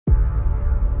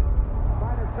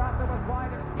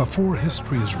Before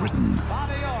history is written,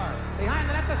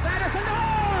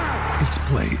 it's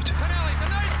played.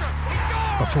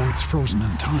 Before it's frozen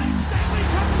in time,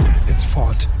 it's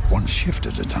fought one shift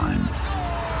at a time.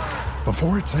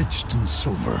 Before it's etched in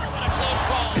silver,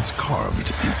 it's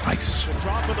carved in ice.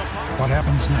 What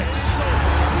happens next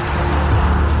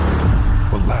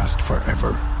will last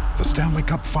forever. The Stanley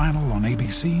Cup Final on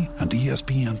ABC and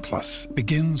ESPN Plus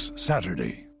begins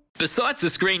Saturday. Besides the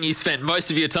screen you spent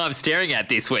most of your time staring at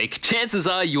this week, chances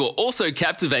are you are also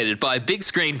captivated by a big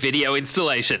screen video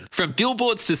installation. From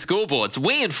billboards to scoreboards,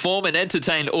 we inform and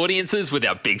entertain audiences with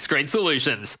our big screen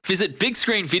solutions. Visit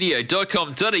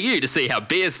bigscreenvideo.com.au to see how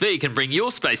BSV can bring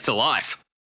your space to life.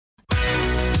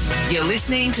 You're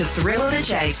listening to Thrill of the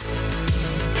Chase.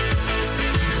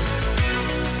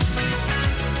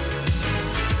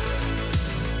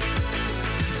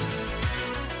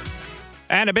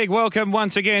 And a big welcome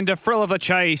once again to Thrill of the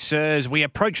Chase as we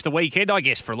approach the weekend. I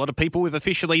guess for a lot of people, we've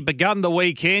officially begun the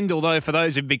weekend, although for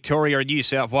those in Victoria and New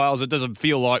South Wales, it doesn't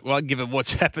feel like one, given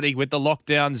what's happening with the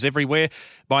lockdowns everywhere.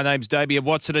 My name's Damien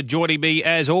Watson, and joining me,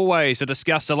 as always, to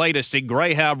discuss the latest in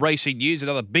greyhound racing news.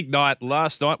 Another big night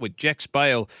last night with Jax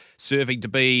Bale serving to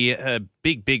be a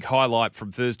big highlight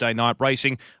from Thursday night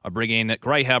racing. I bring in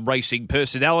greyhound racing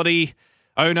personality,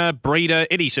 owner, breeder,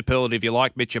 any superlative you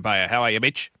like, Mitch Abaya. How are you,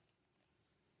 Mitch?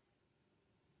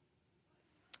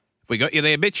 We got you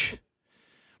there, Mitch.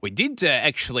 We did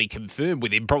actually confirm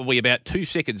with him probably about 2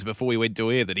 seconds before we went to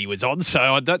air that he was on, so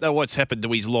I don't know what's happened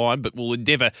to his line, but we'll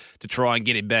endeavour to try and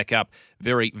get him back up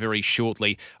very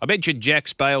shortly. I mentioned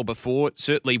Jax Bale before. It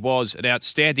certainly was an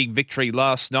outstanding victory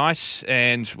last night,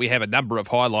 and we have a number of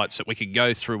highlights that we can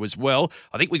go through as well.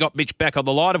 I think we got Mitch back on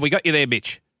the line. Have we got you there,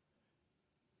 Mitch?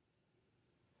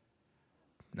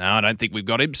 No, I don't think we've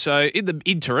got him. So in the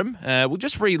interim, we'll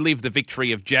just relive the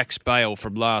victory of Jax Bale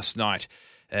from last night.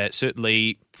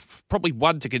 Certainly probably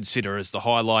one to consider as the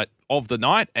highlight of the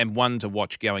night and one to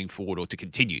watch going forward, or to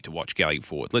continue to watch going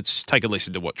forward. Let's take a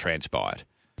listen to what transpired.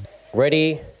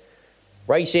 Ready,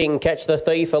 racing, Catch the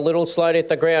Thief, a little slow at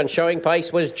the ground. Showing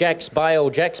pace was Jax Bale.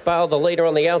 Jax Bale, the leader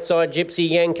on the outside, Gypsy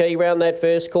Yankee round that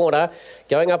first corner.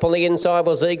 Going up on the inside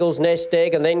was Eagle's Nest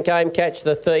Egg, and then came Catch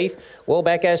the Thief. Well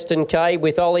back Aston K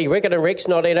with Ollie Rickett and Rick's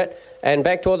not in it. And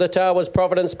back toward the tail was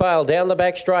Providence Bale, down the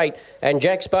back straight. And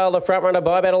Jax Bale, the front runner,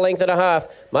 by about a length and a half.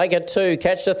 Make it two.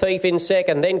 Catch the Thief in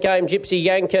second. Then came Gypsy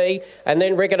Yankee. And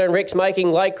then Rickett and Rick's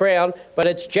making late ground. But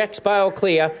it's Jax Bale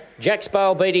clear. Jax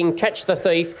Bale beating Catch the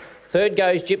Thief. Third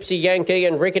goes Gypsy Yankee,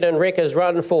 and Rickett has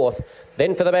run fourth.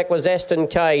 Then for the back was Aston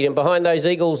Cade, and behind those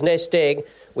Eagles Nest Egg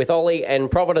with Ollie and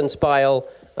Providence Bale,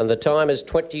 and the time is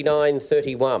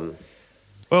 29:31.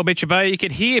 Well, Mitch Bay, you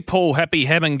could hear Paul Happy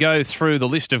Hammond go through the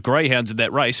list of greyhounds in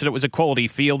that race, and it was a quality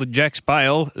field, and Jax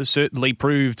Bale certainly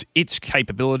proved its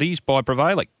capabilities by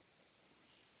prevailing.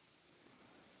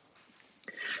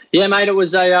 Yeah, mate, it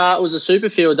was a super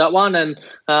field, that one, and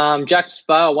Jax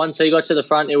Bale, once he got to the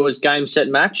front, it was game, set,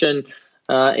 match, and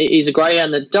he's a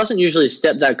greyhound that doesn't usually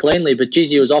step that cleanly, but geez,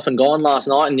 he was off and gone last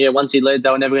night, and yeah, once he led, they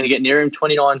were never going to get near him,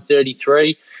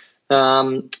 29:33.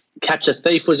 Catch a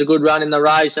Thief was a good run in the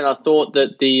race, and I thought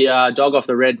that the dog off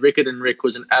the red, Rickett and Rick,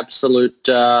 was an absolute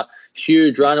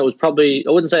huge run. It was probably,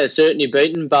 I wouldn't say a certainty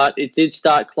beaten, but it did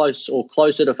start close or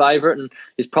closer to favourite, and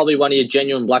is probably one of your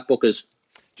genuine black bookers.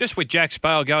 Just with Jax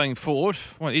Bale going forward,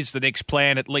 what is the next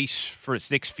plan, at least for its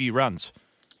next few runs?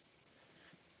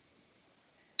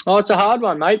 Oh, it's a hard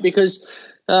one, mate, because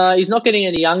he's not getting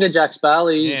any younger, Jax Bale.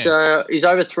 He's over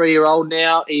 3-year-old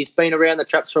now. He's been around the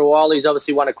traps for a while. He's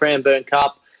obviously won a Cranbourne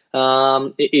Cup.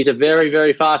 He's a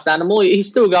very fast animal. He's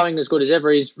still going as good as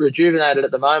ever. He's rejuvenated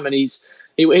at the moment.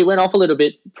 He went off a little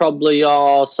bit, probably,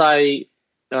 I'll say,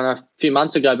 I don't know, a few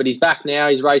months ago, but he's back now.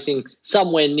 He's racing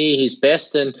somewhere near his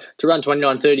best, and to run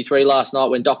 29:33 last night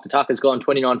when Dr. Tucker's gone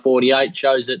 29:48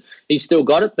 shows that he's still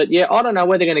got it. But yeah, I don't know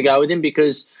where they're going to go with him,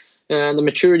 because the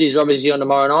maturity is obviously on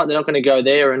tomorrow night. They're not going to go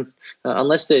there, and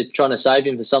unless they're trying to save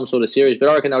him for some sort of series. But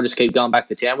I reckon they'll just keep going back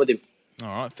to town with him. All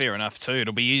right, fair eye too.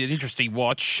 It'll be an interesting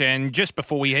watch. And just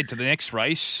before we head to the next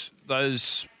race,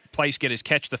 those place getters,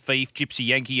 Catch the Thief, Gypsy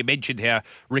Yankee. You mentioned how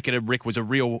Rickett and Rick was a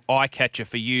real eye-catcher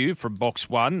for you from box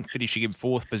one, finishing in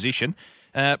fourth position.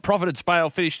 Providence Bale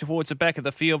finished towards the back of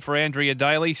the field for Andrea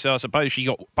Daly, so I suppose she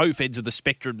got both ends of the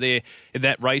spectrum there in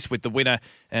that race, with the winner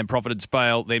and Providence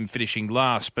Bale then finishing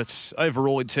last. But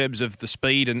overall, in terms of the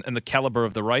speed and the calibre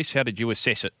of the race, how did you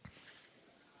assess it?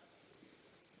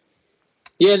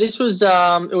 Yeah, this was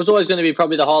it was always going to be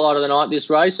probably the highlight of the night, this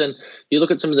race. And you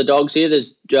look at some of the dogs here,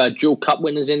 there's dual cup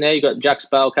winners in there. You've got Jax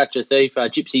Bale, Catch a Thief,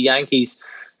 Gypsy Yankees.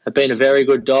 have been a very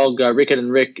good dog. Rickett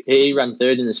and Rick, he ran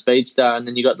third in the Speedstar, and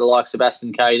then you got the likes of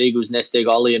Aston Cade, Eagles Nest Egg,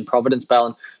 Ollie, and Providence Bale.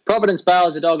 And Providence Bale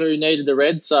is a dog who needed the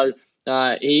red, so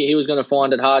he was going to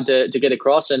find it hard to get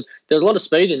across. And there's a lot of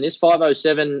speed in this.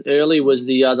 5:07 early was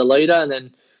the leader, and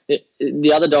then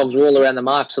the other dogs were all around the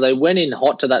mark, so they went in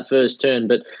hot to that first turn.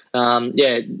 But,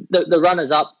 the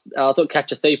runners up, I thought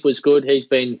Catch a Thief was good. He's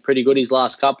been pretty good his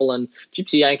last couple, and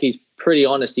Gypsy Yankee's pretty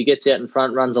honest. He gets out in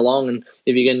front, runs along, and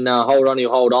if you can hold on,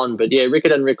 he'll hold on. But, yeah,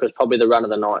 Rickett and Rick was probably the run of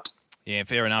the night. Yeah,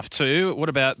 fair enough too. What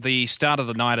about the start of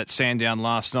the night at Sandown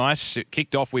last night? It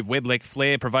kicked off with Weblek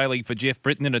Flair prevailing for Jeff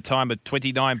Britton in a time of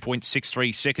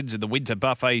 29.63 seconds in the Winter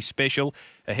Buffet Special,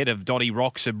 ahead of Donny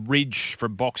Rocks and Ridge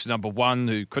from box number 1,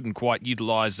 who couldn't quite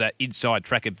utilise that inside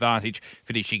track advantage,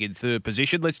 finishing in third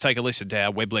position. Let's take a listen to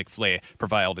how Weblek Flair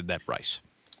prevailed in that race.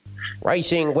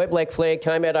 Racing, Weblek Flair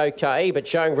came out okay, but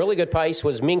showing really good pace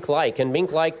was Mink Lake, and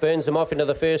Mink Lake burns them off into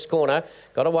the first corner.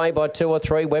 Got away by 2 or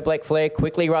 3. Weblek Flair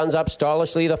quickly runs up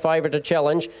stylishly, the favourite to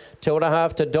challenge.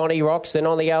 2.5 to Donny Rocks. Then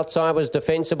on the outside was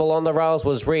Defensible. On the rails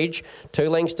was Ridge. 2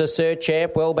 lengths to Sir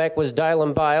Champ. Well back was Dale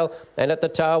and Bale. And at the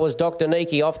tail was Dr.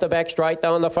 Niki. Off the back straight,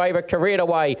 though, on the favourite, careered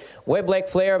away. Weblek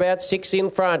Flair about 6 in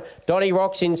front. Donny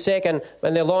Rocks in second.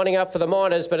 And they're lining up for the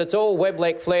minors, but it's all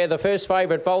Weblek Flair. The first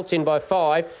favourite bolts in by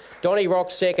 5. Donny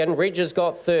Rocks second. Ridge has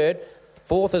got third.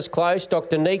 Fourth is close.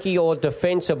 Dr. Niki or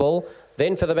Defensible.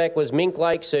 Then for the back was Mink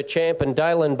Lake, Sir Champ and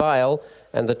Dale and Bale.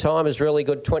 And the time is really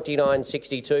good,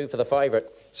 29.62 for the favourite.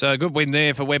 So a good win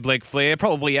there for Weblek Flair,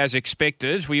 probably as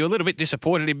expected. Were you a little bit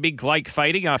disappointed in Mink Lake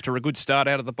fading after a good start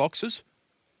out of the boxes?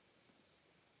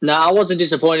 No, I wasn't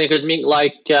disappointed because Mink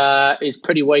Lake is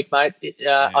pretty weak, mate.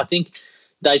 I think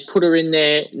they put her in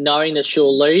there knowing that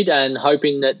she'll lead and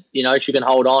hoping that, she can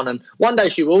hold on. And one day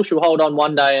she will. She'll hold on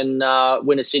one day and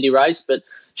win a city race. But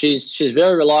she's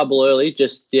very reliable early.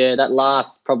 Just, that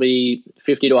last probably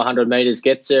 50 to 100 metres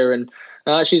gets her. And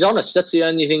she's honest. That's the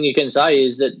only thing you can say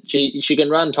is that she can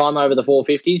run time over the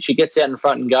 450. She gets out in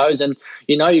front and goes. And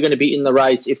you're going to be in the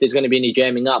race if there's going to be any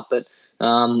jamming up. But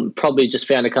probably just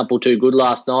found a couple too good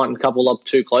last night and a couple up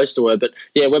too close to her. But,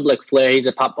 Weblek Flair, he's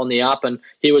a pup on the up, and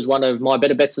he was one of my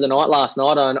better bets of the night last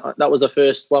night. And that was the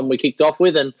first one we kicked off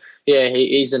with, and,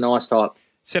 he's a nice type.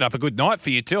 Set up a good night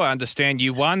for you too. I understand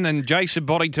you won, and Jason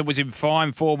Boddington was in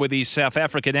fine form with his South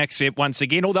African accent once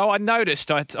again, although I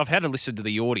noticed, I've had to listen to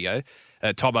the audio.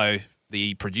 Tomo,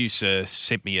 the producer,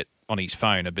 sent me it on his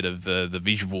phone, a bit of the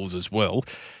visuals as well.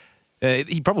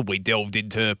 He probably delved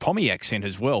into Pommy accent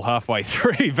as well halfway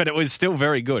through, but it was still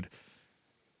very good.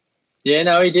 Yeah,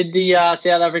 no, he did the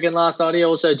South African last night. He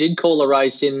also did call a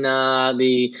race in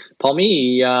the Pommy.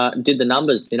 He did the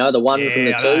numbers, the 1 from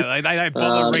the 2. They don't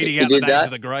bother reading out the names of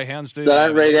the greyhounds, do they? They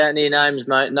don't read out any names,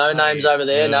 mate. No names over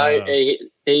there. No,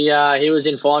 he was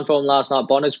in fine form last night.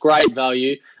 Bonnet's great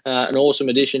value, an awesome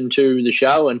addition to the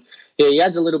show, and he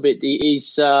adds a little bit.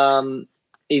 He's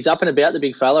up and about, the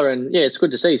big fella, and, it's good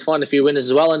to see. He's finding a few winners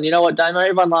as well. And you know what, Damo?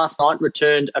 Everyone last night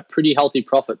returned a pretty healthy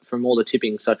profit from all the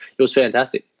tipping, so it was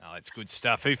fantastic. Oh, that's good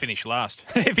stuff. Who finished last,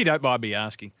 if you don't mind me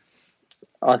asking?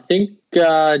 I think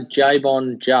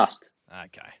J-Bon Just.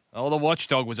 Okay. Well, the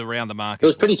Watchdog was around the mark. It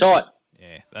was pretty tight.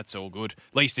 Yeah, that's all good.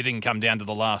 At least it didn't come down to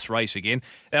the last race again.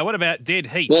 Now, what about Dead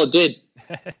Heat? Well, it did.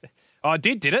 Oh,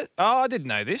 did it? Oh, I didn't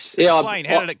know this. Yeah, Explain,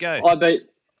 how did it go? I beat...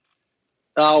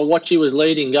 Watchy was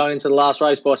leading going into the last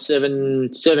race by seven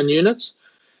units.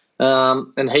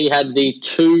 And he had the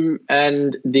 2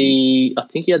 and I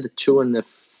think he had the 2 and the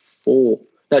 4.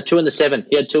 No, 2 and the 7.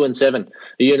 He had 2 and 7,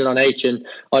 a unit on each. And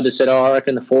I just said, I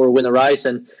reckon the 4 will win the race.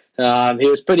 And he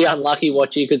was pretty unlucky,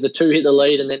 Watchy, because the 2 hit the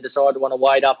lead and then decided to want to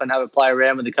wait up and have a play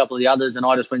around with a couple of the others. And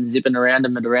I just went zipping around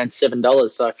him at around $7.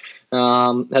 So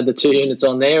had the 2 units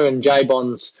on there, and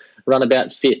J-Bon's run about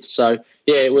 5th. So,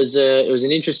 it was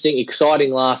an interesting,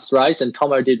 exciting last race, and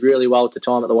Tomo did really well to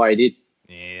time it the way he did.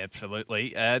 Yeah,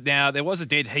 absolutely. Now, there was a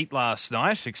dead heat last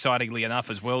night, excitingly enough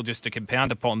as well, just to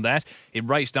compound upon that. In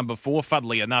race number 4,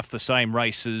 funnily enough, the same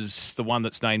race as the one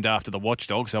that's named after the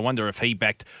Watchdogs. I wonder if he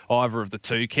backed either of the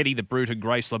 2. Kenny the Brute and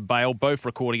Graceland Bale, both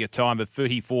recording a time of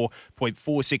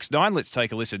 34.469. Let's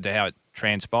take a listen to how it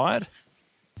transpired.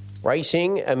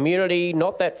 Racing, Immunity,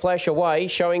 not that flash away,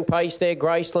 showing pace there,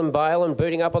 Graceland Bale, and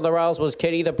booting up on the rails was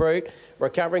Kenny the Brute.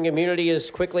 Recovering Immunity is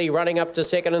quickly running up to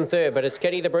second and third, but it's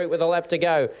Kenny the Brute with a lap to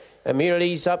go.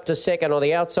 Immunity's up to second on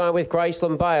the outside with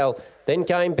Graceland Bale. Then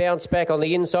came Bounce Back. On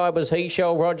the inside was He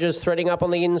Shell Rogers threading up on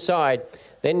the inside.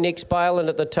 Then Nick's Bale, and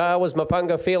at the tail was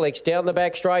Mapunga Felix. Down the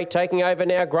back straight, taking over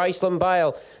now Graceland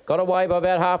Bale. Got away by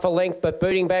about half a length, but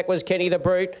booting back was Kenny the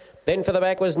Brute. Then for the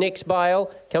back was Nick's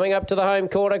Bale. Coming up to the home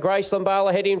corner, Graceland Bale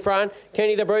ahead in front.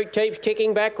 Kenny the Brute keeps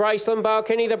kicking back. Graceland Bale,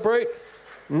 Kenny the Brute.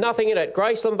 Nothing in it.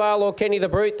 Graceland Bale or Kenny the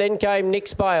Brute. Then came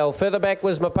Nick's Bale. Further back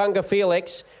was Mapunga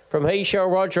Felix from He Shall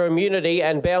Roger Immunity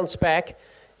and Bounce Back.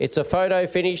 It's a photo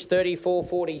finish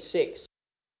 34.46.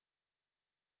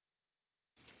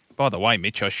 By the way,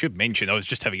 Mitch, I should mention, I was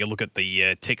just having a look at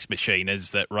the text machine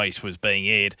as that race was being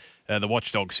aired. The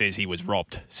watchdog says he was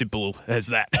robbed. Simple as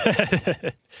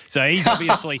that. So he's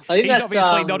obviously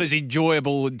not as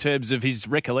enjoyable in terms of his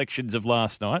recollections of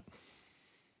last night.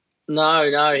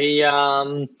 No,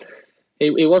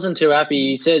 he wasn't too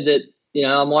happy. He said that,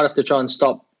 I might have to try and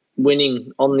stop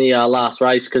winning on the last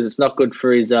race because it's not good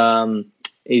for his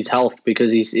health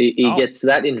because he gets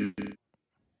that in.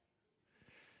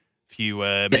 Few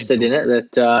invested in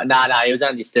it that he was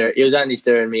only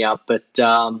stirring me up, but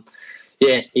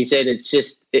he said it's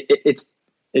just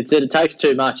it takes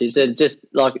too much. He said just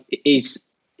like he's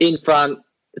in front,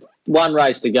 one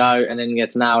race to go, and then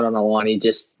gets nailed on the line. He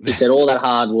said all that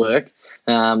hard work.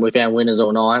 We found winners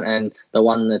all night, and the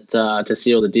one that to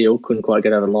seal the deal couldn't quite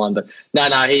get over the line. But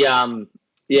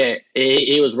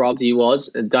he was robbed. He was.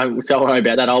 Don't worry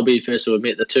about that. I'll be first to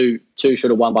admit the two should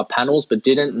have won by panels, but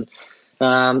didn't. And,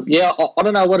 I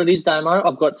don't know what it is, Damo.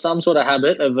 I've got some sort of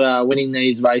habit of winning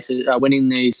these races, winning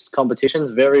these competitions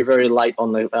very, very late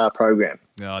on the program.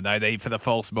 No, for the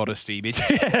false modesty, Mitch.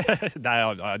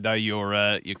 No, I know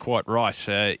you're quite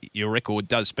right. Your record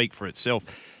does speak for itself.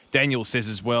 Daniel says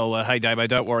as well, hey, Damo,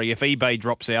 don't worry. If eBay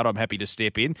drops out, I'm happy to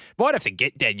step in. Might have to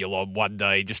get Daniel on one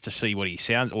day just to see what he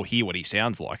sounds or hear what he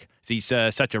sounds like. He's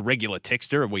such a regular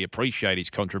texter and we appreciate his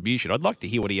contribution. I'd like to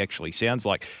hear what he actually sounds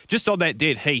like. Just on that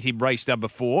dead heat in race number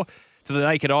 4, to the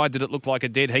naked eye, did it look like a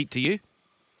dead heat to you?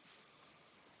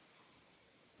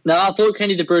 No, I thought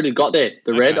Kenny the Brute had got there,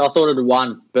 red. I thought it had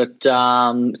won. But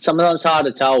sometimes it's hard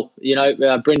to tell.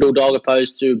 Brindle Dog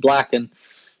opposed to Black and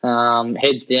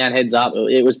heads down, heads up.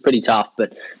 It was pretty tough.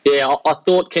 But, I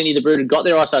thought Kenny the Brute had got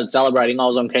there. I started celebrating. I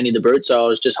was on Kenny the Brute, so I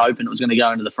was just hoping it was going to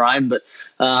go into the frame. But,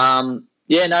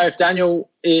 if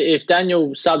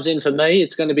Daniel subs in for me,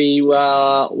 it's going to be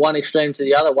one extreme to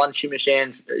the other, one Shimmer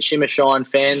Shine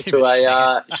fan to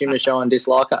a Shimmer Shine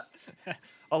disliker.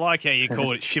 I like how you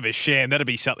call it Shimmer Sham. That'd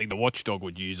be something the watchdog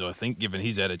would use, I think, given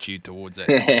his attitude towards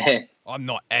that. I'm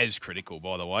not as critical,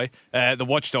 by the way. The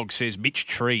watchdog says Mitch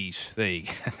Trees. There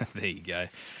you go.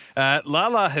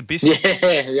 Lala Hibiscus.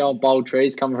 Yeah, the old bold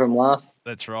trees coming from last.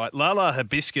 That's right. Lala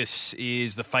Hibiscus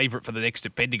is the favourite for the next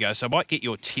at Bendigo, so I might get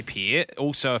your tip here.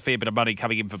 Also a fair bit of money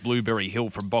coming in for Blueberry Hill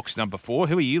from box number 4.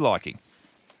 Who are you liking?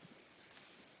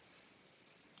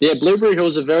 Yeah, Blueberry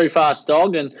Hill's a very fast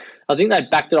dog, and I think they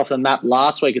backed it off the map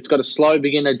last week. It's got a slow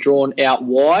beginner drawn out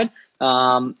wide.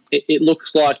 It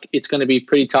looks like it's going to be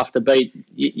pretty tough to beat.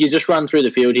 You just run through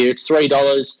the field here. It's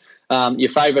 $3. Your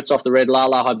favourite's off the red,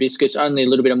 Lala Hibiscus, only a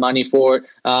little bit of money for it.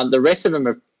 The rest of them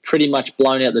are pretty much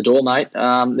blown out the door, mate.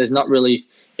 There's not really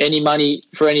any money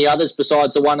for any others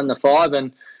besides the 1 and the 5.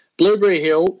 And Blueberry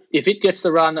Hill, if it gets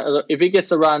the run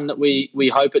that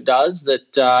we hope it does,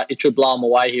 that it should blow them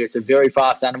away here. It's a very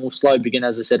fast animal, slow begin,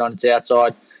 as I said, on its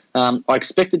outside. I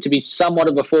expect it to be somewhat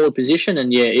of a forward position,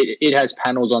 and it has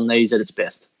panels on these at its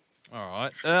best. All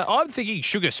right. I'm thinking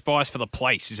Sugar Spice for the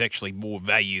place is actually more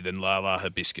value than Lala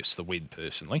Hibiscus, the win,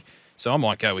 personally. So I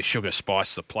might go with Sugar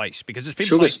Spice the place because it's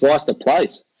been Spice the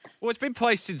place. Well, it's been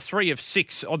placed in 3 of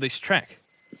 6 on this track.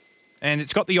 And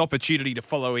it's got the opportunity to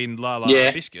follow in Lala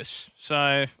Hibiscus. So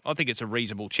I think it's a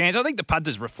reasonable chance. I think the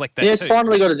punters reflect that too. It's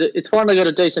finally got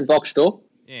a decent box score.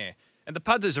 Yeah. And the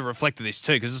punters have reflected this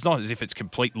too because it's not as if it's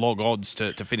complete log odds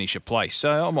to finish a place.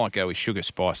 So I might go with Sugar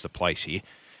Spice the place here.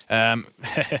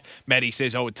 Maddie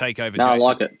says I would take over Jason. I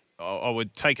like it. I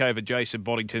would take over Jason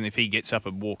Boddington if he gets up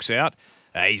and walks out.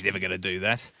 He's never going to do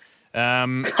that.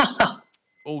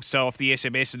 Also, off the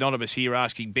SMS, Anonymous here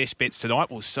asking best bets tonight.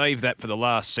 We'll save that for the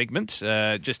last segment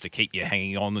just to keep you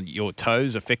hanging on your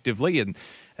toes effectively. And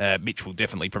Mitch will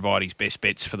definitely provide his best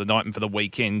bets for the night and for the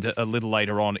weekend a little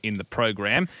later on in the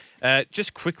program.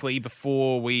 Just quickly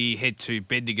before we head to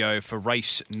Bendigo for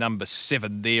race number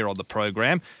 7 there on the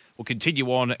program, we'll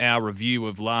continue on our review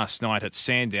of last night at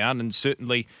Sandown, and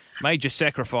certainly Major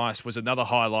Sacrifice was another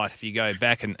highlight if you go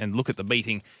back and look at the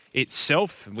meeting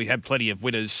itself. We had plenty of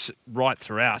winners right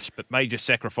throughout, but Major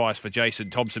Sacrifice for Jason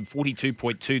Thompson,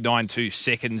 42.292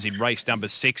 seconds in race number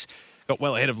 6. Got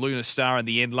well ahead of Luna Star in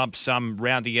the end, lump sum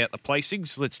rounding out the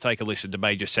placings. Let's take a listen to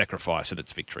Major Sacrifice and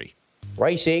its victory.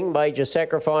 Racing, Major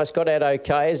Sacrifice got out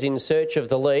okay, is in search of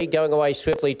the lead. Going away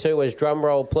swiftly too as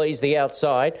Drumroll Please the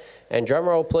outside. And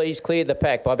Drumroll Please cleared the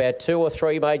pack by about 2 or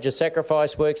 3. Major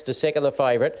Sacrifice works to second the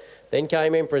favourite. Then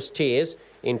came Empress Tears.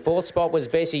 In 4th spot was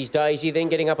Bessie's Daisy. Then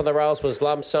getting up on the rails was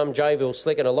Lump Sum, Jayville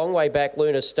Slick. And a long way back,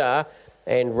 Luna Star.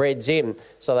 and Red's in.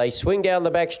 So they swing down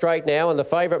the back straight now, and the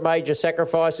favourite Major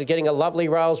Sacrifice is getting a lovely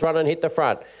rails run and hit the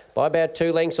front by about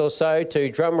 2 lengths or so to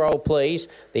Drumroll Please.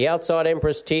 The outside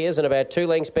Empress Tears and about 2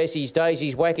 lengths Bessie's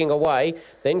Daisy's whacking away.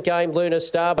 Then came Lunar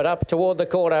Star, but up toward the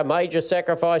corner. Major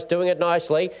Sacrifice doing it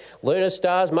nicely. Lunar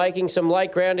Star's making some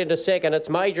late ground into second. It's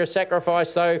Major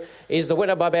Sacrifice, though, is the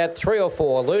winner by about 3 or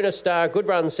 4. Lunar Star, good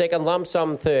run second, lump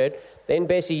sum third. Then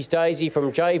Bessie's Daisy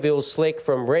from Jayville Slick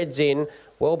from Red's in.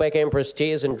 Welbeck Empress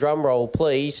Tears and Drumroll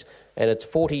Please. And it's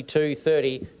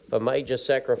 42.30 for Major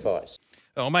Sacrifice.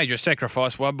 Well, Major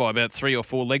Sacrifice won by about 3 or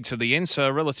 4 legs to the end, so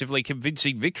a relatively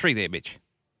convincing victory there, Mitch.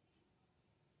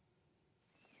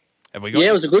 Have we got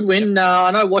it was a good win. I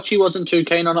know Watchy wasn't too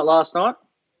keen on it last night,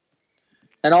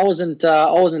 and I wasn't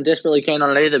desperately keen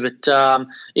on it either. But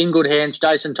in good hands,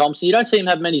 Jason Thompson. You don't see him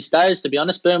have many stays, to be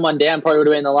honest. Burn one down probably would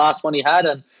have been the last one he had,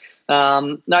 and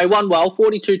no, he won well.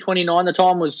 42.29. The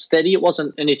time was steady. It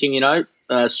wasn't anything,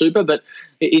 super, but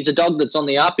he's a dog that's on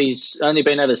the up. He's only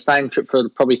been over the staying trip for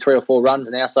probably 3 or 4 runs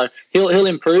now, so he'll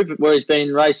improve where he's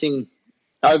been racing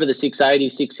over the 680,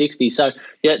 660. So,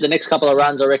 yeah, the next couple of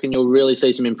runs, I reckon you'll really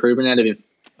see some improvement out of him.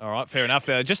 All right, fair enough.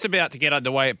 Just about to get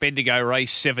underway at Bendigo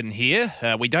Race 7 here.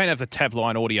 We don't have the tab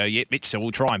line audio yet, Mitch, so we'll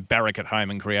try and barrack at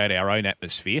home and create our own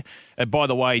atmosphere. By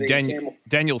the way,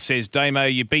 Daniel says, Damo,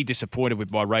 you'd be disappointed with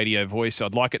my radio voice.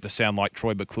 I'd like it to sound like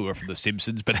Troy McClure from The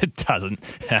Simpsons, but it doesn't.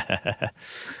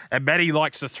 And Matty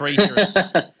likes the 3.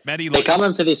 They're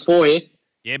coming for this 4 here.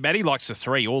 Yeah, Matty likes the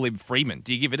 3, all in Freeman.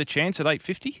 Do you give it a chance at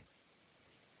 850?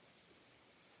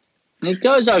 It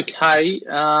goes okay.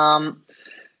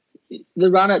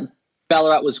 The run at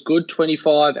Ballarat was good,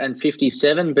 25 and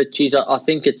 57, but, geez, I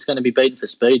think it's going to be beaten for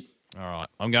speed. All right,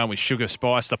 I'm going with Sugar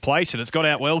Spice to place, and it's got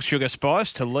out well, Sugar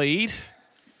Spice, to lead.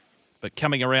 But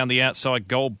coming around the outside,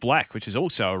 Gold Black, which is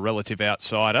also a relative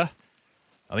outsider.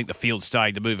 I think the field's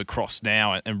starting to move across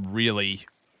now and really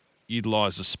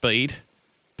utilise the speed.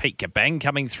 Pete Kabang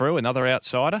coming through, another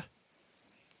outsider.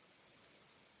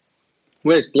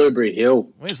 Where's Blueberry Hill?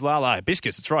 Where's Lala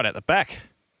Hibiscus? It's right at the back.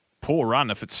 Poor run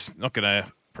if it's not going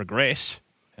to progress.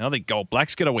 And I think Gold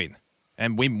Black's going to win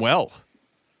and win well.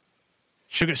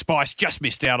 Sugar Spice just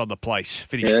missed out on the place.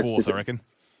 Finished 4th, I reckon.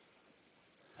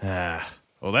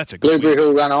 Well, that's a good Blueberry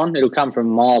Hill run on. It'll come from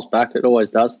miles back. It always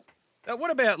does.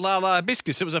 What about Lala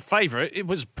Hibiscus? It was a favourite. It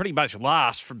was pretty much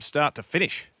last from start to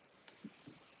finish.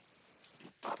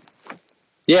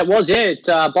 Yeah, it was. Yeah, it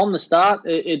bombed the start.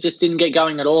 It just didn't get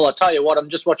going at all. I tell you what, I'm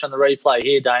just watching the replay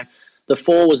here, Dame. The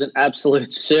 4 was an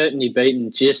absolute certainty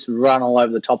beaten, just run all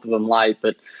over the top of them late.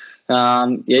 But,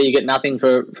 you get nothing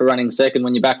for running second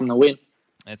when you're back on the win.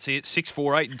 That's it. 6,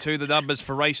 4, 8 and 2, the numbers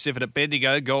for race 7 at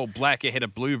Bendigo. Gold Black ahead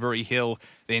of Blueberry Hill.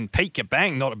 Then Pete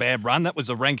Kabang, not a bad run. That was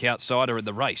a rank outsider in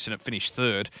the race, and it finished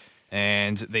 3rd.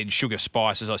 And then Sugar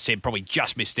Spice, as I said, probably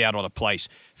just missed out on a place,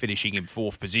 finishing in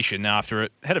 4th position after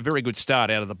it had a very good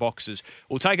start out of the boxes.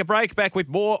 We'll take a break. Back with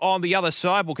more on the other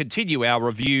side. We'll continue our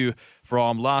review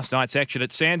from last night's action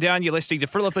at Sandown. You're listening to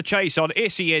Thrill of the Chase on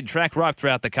SEN Track right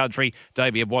throughout the country.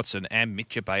 Damien Watson and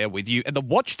Mitch Abaya with you. And the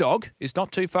Watchdog is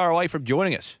not too far away from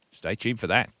joining us. Stay tuned for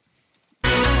that.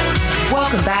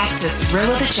 Welcome back to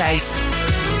Thrill of the Chase.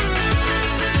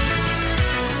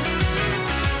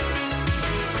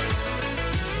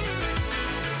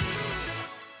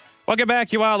 Welcome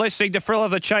back. You are listening to Thrill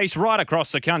of the Chase right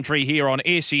across the country here on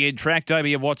SEN Track.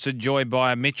 Damien Watson joined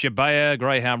by Mitch Abaya,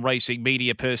 Greyhound Racing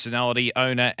media personality,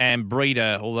 owner and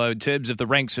breeder. Although in terms of the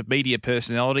ranks of media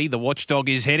personality, the Watchdog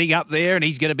is heading up there and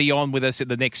he's going to be on with us in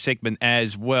the next segment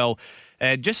as well.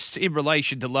 Just in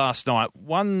relation to last night,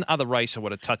 one other race I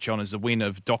want to touch on is the win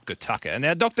of Dr. Tucker.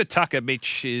 Now, Dr. Tucker,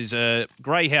 Mitch, is a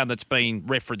greyhound that's been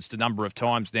referenced a number of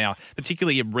times now,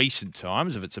 particularly in recent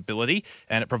times of its ability,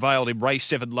 and it prevailed in race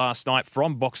 7 last night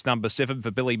from box number 7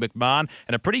 for Billy McMahon,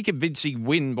 and a pretty convincing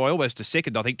win by almost a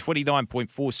second, I think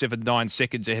 29.479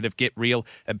 seconds ahead of Get Real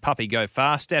and Puppy Go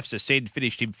Fast. Staff's Ascend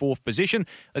finished in 4th position.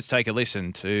 Let's take a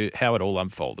listen to how it all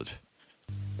unfolded.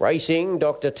 Racing,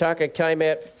 Dr. Tucker came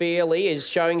out fairly, is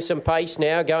showing some pace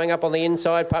now, going up on the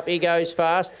inside. Puppy Goes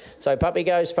Fast. So Puppy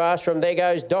Goes Fast, from there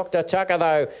goes Dr. Tucker,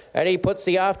 though. And he puts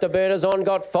the afterburners on,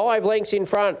 got 5 lengths in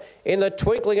front in the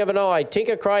twinkling of an eye.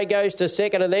 Tinker Cray goes to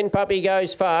second, and then Puppy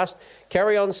Goes Fast.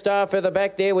 Carry On Star further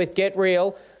back there with Get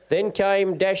Real. Then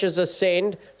came Dashes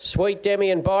Ascend, Sweet Demi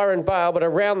and Byron Bale, but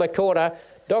around the corner,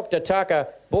 Dr. Tucker,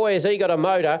 boy, has he got a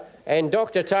motor, and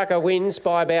Dr. Tucker wins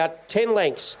by about 10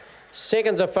 lengths.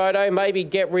 Seconds a photo, maybe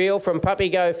Get Real from Puppy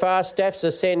Go Fast. Staff's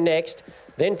Ascend next.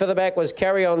 Then for the back was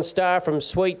Carry On Star from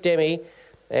Sweet Demi.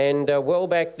 And well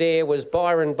back there was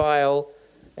Byron Bale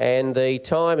And the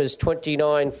time is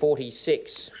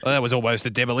 29:46. Well, that was almost a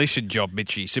demolition job,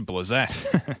 Mitchie. Simple as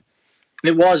that.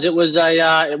 It was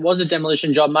a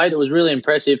demolition job, mate. It was really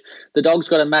impressive. The dog's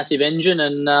got a massive engine,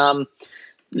 and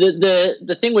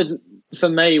the thing for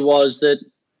me was that,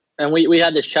 and we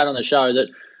had this chat on the show, that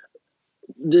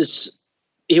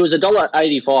he was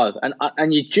 $1.85,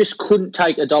 and you just couldn't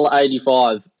take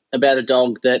 $1.85 about a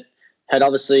dog that had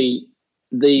obviously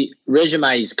the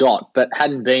resume he's got, but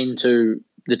hadn't been to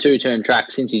the two-turn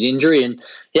track since his injury. And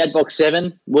he had box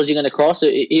 7. Was he going to cross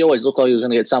it? He always looked like he was going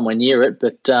to get somewhere near it,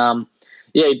 but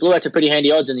he blew out to pretty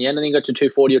handy odds in the end. I think he got to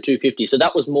 240 or 250. So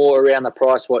that was more around the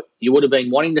price what you would have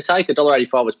been wanting to take.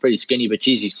 $1.85 was pretty skinny, but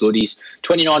geez, he's good. He's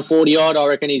 29.40 odd. I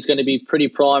reckon he's going to be pretty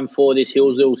prime for this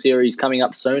Hillsville series coming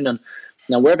up soon. And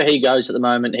wherever he goes at the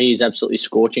moment, he's absolutely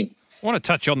scorching. I want to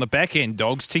touch on the back end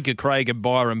dogs, Tinker Craig and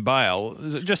Byron Bale.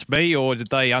 Is it just me, or did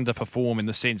they underperform in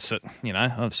the sense that,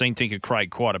 I've seen Tinker Craig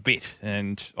quite a bit,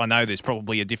 and I know there's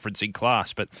probably a difference in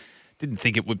class, but didn't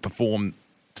think it would perform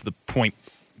to the point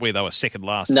where they were second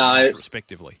last,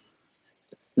 respectively.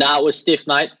 No, it was stiff,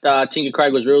 mate. Tinker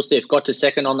Craig was real stiff. Got to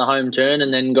second on the home turn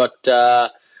and then got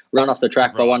run off the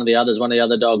track by one of the others. One of the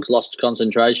other dogs lost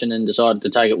concentration and decided to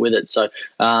take it with it. So,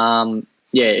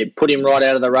 it put him right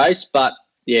out of the race, but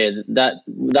they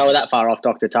were that far off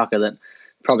Dr. Tucker that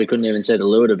probably couldn't even see the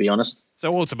lure, to be honest.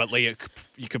 So ultimately,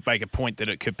 you could make a point that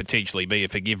it could potentially be a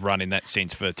forgive run in that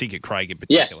sense for Tinker Craig in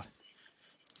particular. Yeah,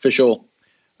 for sure.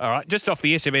 All right, just off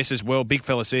the SMS as well, Big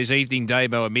Fella says, evening,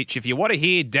 Damo and Mitch. If you want to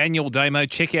hear Daniel Damo,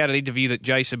 check out an interview that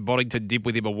Jason Boddington did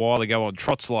with him a while ago on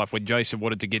Trot's Life when Jason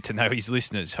wanted to get to know his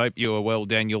listeners. Hope you are well,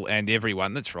 Daniel, and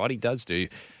everyone. That's right, he does do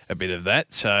a bit of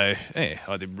that. So,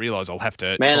 I didn't realise I'll have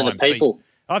to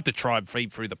I have to try and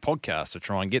feed through the podcast to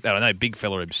try and get that. I know Big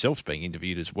Fella himself's being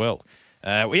interviewed as well.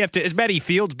 Has Matty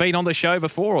Fields been on the show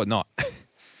before or not?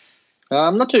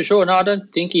 I'm not too sure. No, I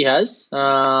don't think he has.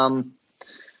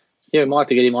 We might have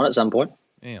to get him on at some point.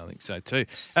 Yeah, I think so too.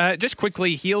 Just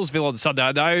quickly, Healesville on Sunday.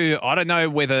 I don't know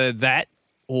whether that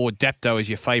or Dapto is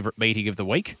your favourite meeting of the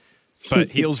week, but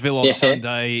Healesville on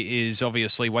Sunday is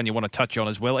obviously one you want to touch on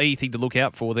as well. Anything to look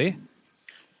out for there?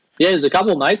 Yeah, there's a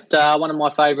couple, mate. One of my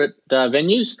favourite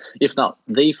venues, if not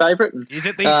the favourite. Is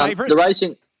it the favourite? The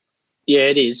racing. Yeah,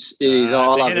 it is. It is. I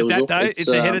love Healesville. It's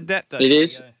ahead of Dapto. It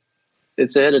is.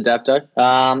 It's ahead of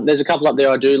Dapto. There's a couple up there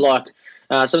I do like.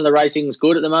 Some of the racing's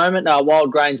good at the moment.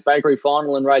 Wild Grains Bakery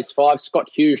final in race 5. Scott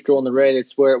Hughes drawn the red.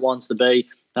 It's where it wants to be.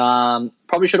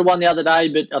 Probably should have won the other day,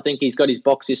 but I think he's got his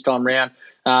box this time round.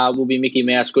 Will be Mickey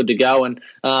Mouse good to go. And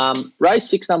race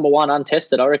 6, number 1,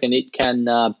 Untested. I reckon it can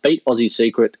beat Aussie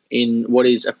Secret in what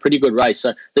is a pretty good race.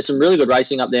 So there's some really good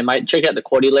racing up there, mate. Check out the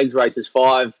Quaddy Legs races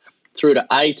 5 through to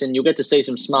 8, and you'll get to see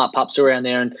some smart pups around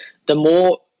there. And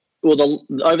over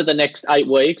the next 8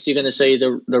 weeks, you're going to see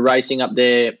the racing up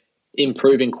there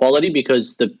improving quality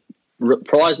because the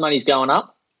prize money's going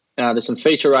up. There's some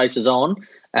feature races on,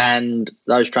 and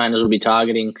those trainers will be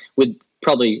targeting with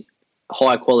probably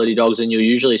higher quality dogs than you'll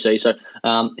usually see. So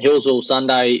Hillsville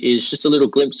Sunday is just a little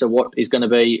glimpse of what is going to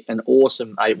be an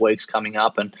awesome 8 weeks coming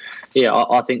up. And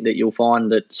I think that you'll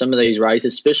find that some of these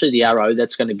races, especially the Arrow,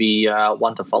 that's going to be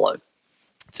one to follow.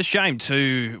 It's a shame,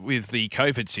 too, with the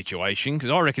COVID situation, because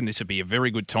I reckon this would be a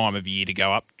very good time of year to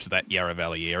go up to that Yarra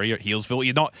Valley area at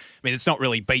Healesville. It's not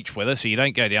really beach weather, so you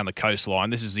don't go down the coastline.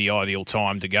 This is the ideal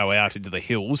time to go out into the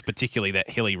hills, particularly that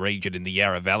hilly region in the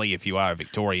Yarra Valley. If you are a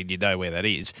Victorian, you know where that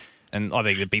is. And I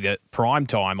think it'd be the prime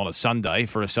time on a Sunday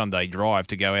for a Sunday drive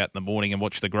to go out in the morning and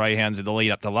watch the greyhounds in the lead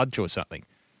up to lunch or something.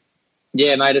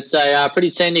 Yeah, mate, it's a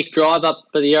pretty scenic drive up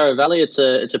for the Yarra Valley. It's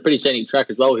a pretty scenic track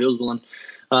as well, Healesville. And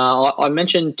I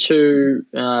mentioned to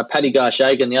Paddy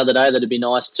Garshagan the other day that it'd be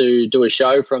nice to do a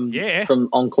show from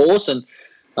on course, and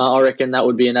I reckon that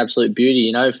would be an absolute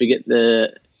beauty. If we get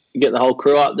the whole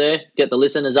crew up there, get the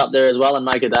listeners up there as well, and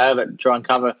make a day of it. Try and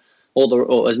cover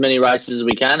or as many races as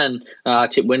we can,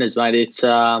 and tip winners, mate. It's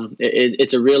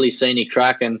a really scenic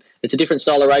track, and it's a different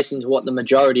style of racing to what the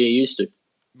majority are used to.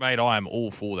 Mate, I am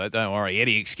all for that. Don't worry.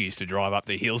 Any excuse to drive up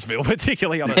to Healesville,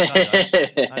 particularly on a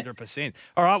Sunday. 100%.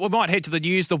 All right, we might head to the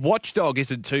news. The Watchdog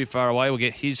isn't too far away. We'll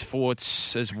get his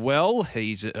thoughts as well.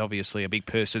 He's obviously a big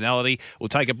personality. We'll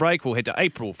take a break. We'll head to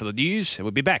April for the news, and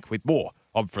we'll be back with more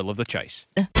on Thrill of the Chase.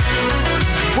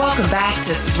 Welcome back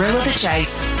to Thrill of the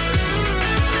Chase.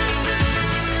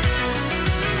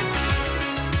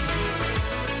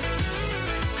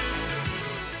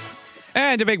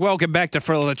 And a big welcome back to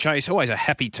Thrill of the Chase. Always a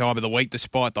happy time of the week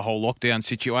despite the whole lockdown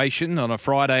situation on a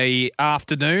Friday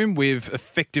afternoon with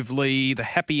effectively the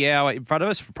happy hour in front of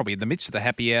us. We're probably in the midst of the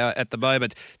happy hour at the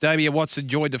moment. Damien Watson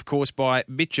joined, of course, by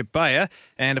Mitch Abaya.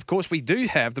 And, of course, we do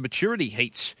have the maturity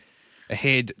heats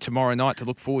ahead tomorrow night to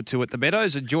look forward to at the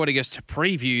Meadows. And joining us to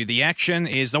preview the action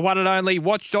is the one and only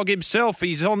Watchdog himself.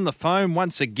 He's on the phone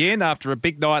once again after a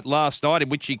big night last night in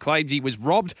which he claims he was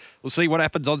robbed. We'll see what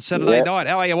happens on Saturday night.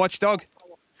 How are you, Watchdog?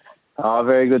 Oh,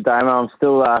 very good, Damon. I'm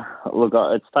still,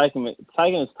 it's taken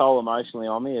its toll emotionally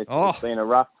on me. It's been a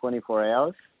rough 24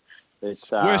 hours. It's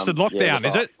worse than lockdown,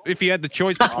 is it? If you had the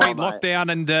choice between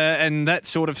lockdown and that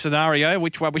sort of scenario,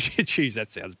 which one would you choose?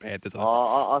 That sounds bad, doesn't it?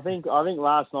 I think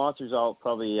last night's result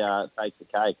probably takes the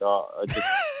cake.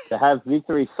 To have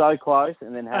victory so close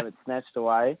and then have it snatched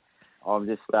away, I'm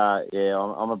just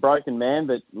I'm a broken man.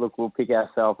 But look, we'll pick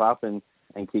ourselves up and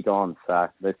kick on. So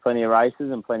there's plenty of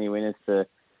races and plenty of winners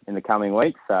in the coming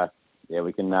weeks. So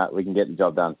we can get the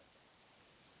job done.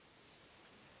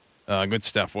 Good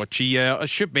stuff, Watchy. I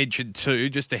should mention too,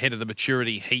 just ahead of the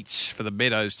maturity heats for the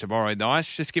Meadows tomorrow night,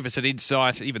 just give us an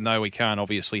insight, even though we can't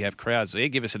obviously have crowds there,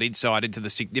 give us an insight into the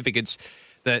significance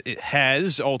that it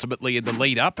has ultimately in the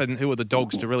lead up and who are the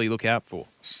dogs to really look out for.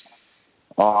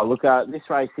 Oh, look, this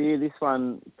race here, this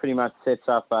one pretty much sets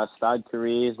up stud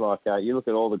careers. Like you look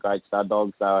at all the great stud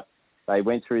dogs, they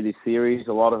went through this series.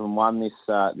 A lot of them won this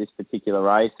particular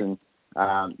race, and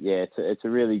it's a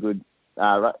really good.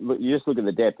 You just look at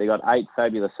the depth. They got 8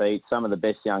 fabulous heats, some of the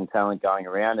best young talent going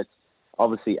around. It's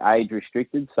obviously age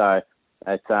restricted, so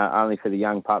it's only for the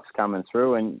young pups coming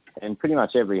through, and pretty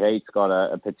much every heat's got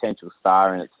a potential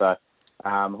star in it. So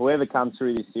whoever comes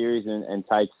through this series and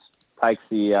takes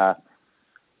the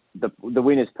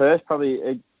winner's purse,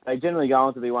 probably they generally go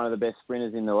on to be one of the best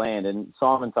sprinters in the land. And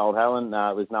Simon Told Helen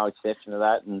was no exception to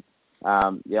that. And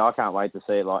I can't wait to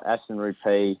see it. Like Aston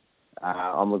Rupee.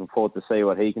 I'm looking forward to see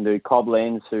what he can do.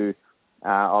 Coblenz, who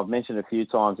I've mentioned a few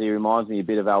times, he reminds me a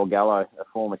bit of Al Gallo, a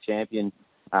former champion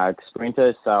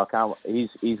sprinter. So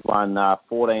he's won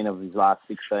 14 of his last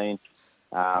 16.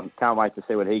 Can't wait to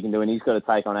see what he can do. And he's got to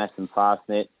take on Aston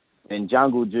Fastnet. And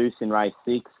Jungle Juice in race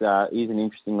 6, he's an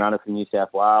interesting runner for New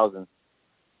South Wales. And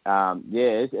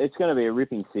it's going to be a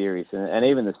ripping series. And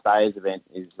even the Stayers event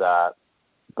is got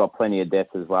plenty of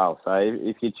depth as well. So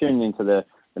if you're tuning into the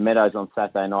Meadows on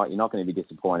Saturday night, you're not going to be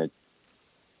disappointed.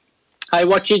 Hey,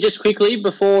 Watchy, just quickly,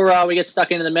 before we get stuck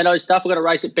into the Meadows stuff, we've got a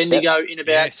race at Bendigo in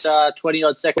about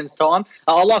 20-odd seconds' time.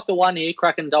 I like the one here,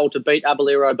 Kraken Doll, to beat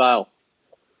Abalero Bale.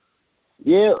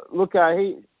 Yeah, look,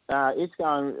 it's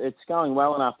going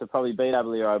well enough to probably beat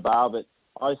Abalero Bale, but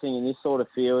I think in this sort of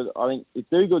field, I think if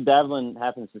Do Good Davlin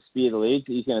happens to spear the lead,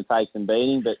 he's going to take some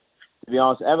beating, but to be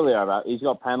honest, Abalero Bale, he's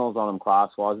got panels on him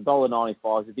class-wise.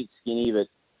 $1.95 is a bit skinny, but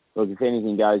look, if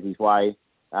anything goes his way,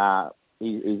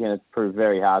 he's going to prove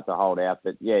very hard to hold out.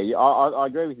 But, I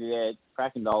agree with you there.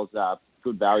 Kraken Doll's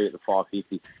good value at the $5.50.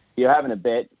 If you're having a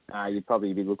bet, you'd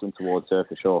probably be looking towards her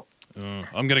for sure.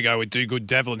 I'm going to go with Do Good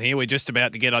Davlin here. We're just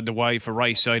about to get underway for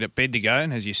race 8 at Bendigo.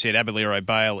 And as you said, Abalero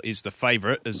Bale is the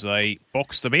favourite as they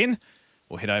box them in.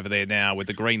 We'll head over there now with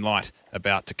the green light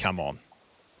about to come on.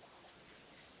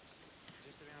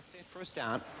 Just about set for a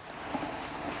start.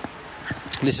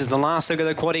 This is the last look of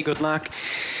the quaddie. Good luck.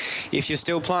 If you're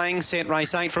still playing, set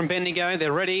race 8 from Bendigo.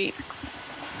 They're ready.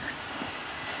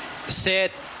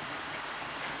 Set.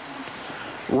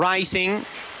 Racing.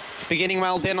 Beginning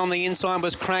well then on the inside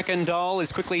was Kraken Doll.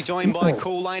 It's quickly joined by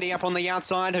Cool Lady up on the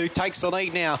outside, who takes the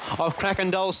lead now of Kraken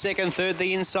Doll. Second, third,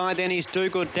 the inside then is Do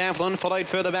Good Davlin, followed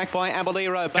further back by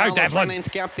Abalero Bale. Go Davlin.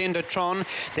 Length gap then to Tron.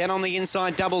 Then on the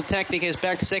inside, Double Tactic is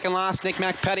back second last. Nick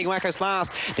Mac Paddywhackers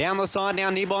last. Down the side now,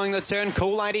 nibbling the turn.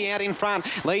 Cool Lady out in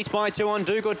front. Leads by 2 on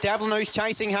Do Good Davlin, who's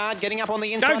chasing hard. Getting up on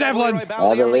the inside. Go Davlin.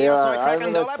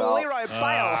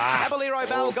 Abalero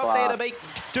Bale got there to beat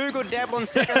Do Good Davlin.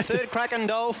 Second, third, Kraken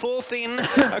Doll. Fourth in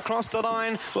across the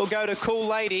line will go to Cool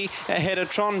Lady ahead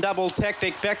of Tron Double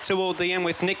Tactic back toward the end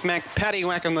with Nick Mac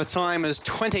Paddywhack, and the time is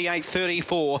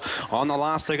 28.34 on the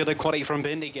last leg of the quaddie from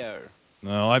Bendigo.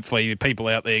 Well, hopefully people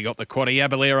out there got the quaddie.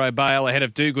 Abalero Bale ahead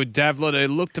of Do Good Davlin, who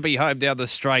looked to be home down the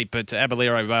straight, but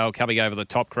Abalero Bale coming over the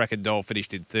top. Kraken Doll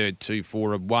finished in third, 2,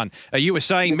 4 and 1. You were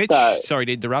saying, Mitch, sorry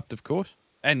to interrupt, of course,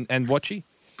 and Watchy?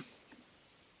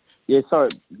 Yeah, sorry.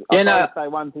 I'll say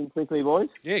one thing quickly, boys.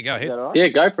 Yeah, go ahead. Is that all right? Yeah,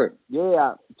 go for it.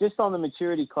 Yeah, just on the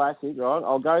Maturity Classic, right,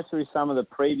 I'll go through some of the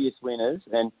previous winners,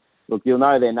 and look, you'll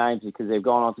know their names because they've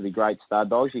gone on to be great stud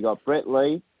dogs. You got Brett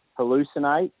Lee,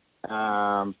 Hallucinate,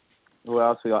 who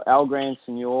else? We got El Grand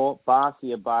Senor,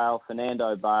 Barcia Bale,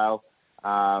 Fernando Bale,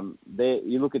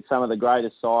 You look at some of the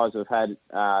greatest sides we've had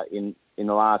in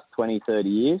the last 20, 30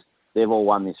 years, they've all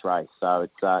won this race. So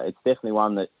it's definitely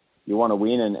one that you want to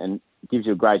win and gives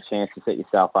you a great chance to set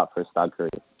yourself up for a stud career.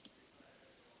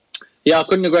 Yeah, I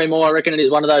couldn't agree more. I reckon it is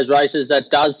one of those races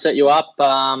that does set you up.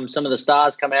 Some of the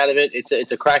stars come out of it.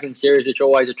 It's a cracking series, which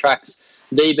always attracts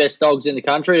the best dogs in the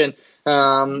country. And,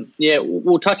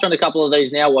 we'll touch on a couple of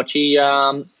these now, Watchy.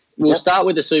 We'll start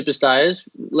with the Superstayers.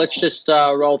 Let's just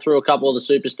roll through a couple of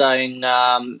the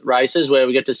Superstaying races where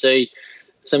we get to see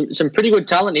some pretty good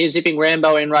talent here. Zipping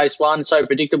Rambo in race 1, so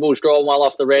predictable, drawn well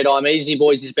off the red eye. Easy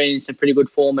Boys has been in some pretty good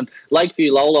form, and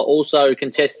Lakeview Lola also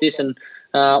contests this. And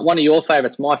one of your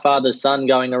favourites, My Father's Son,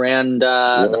 going around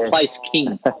the Place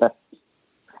King.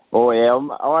 Oh, yeah,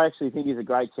 I actually think he's a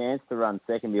great chance to run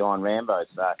second behind Rambo.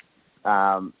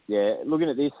 So, looking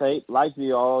at this heat,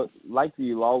 Lakeview Lola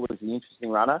was the interesting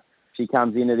runner. She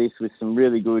comes into this with some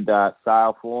really good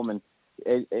sail form, and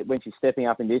when she's stepping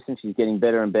up in distance, she's getting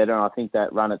better and better. And I think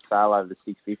that run at sail over the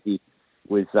 650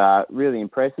 was really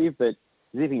impressive. But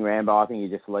Zipping Rambo, I think he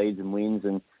just leads and wins.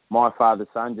 And My Father's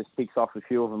Son just picks off a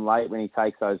few of them late when he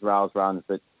takes those rails runs.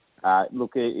 But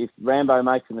look, if Rambo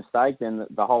makes a mistake, then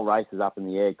the whole race is up in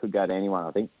the air. It could go to anyone,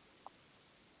 I think.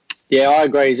 Yeah, I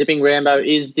agree. Zipping Rambo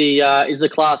is the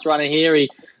class runner here. He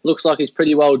looks like he's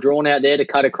pretty well drawn out there to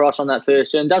cut across on that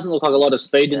first turn. Doesn't look like a lot of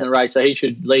speed in the race, so he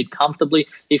should lead comfortably.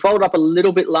 He folded up a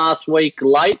little bit last week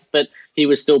late, but he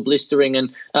was still blistering.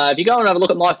 And if you go and have a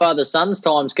look at My Father's Son's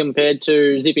times compared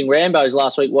to Zipping Rambo's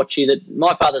last week, Watchy, that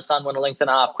My Father's Son went a length and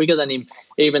a half quicker than him,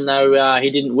 even though he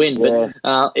didn't win. Yeah.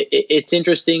 But it's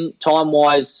interesting,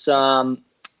 time-wise,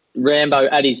 Rambo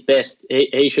at his best,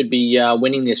 he should be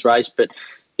winning this race. But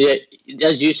yeah,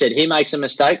 as you said, he makes a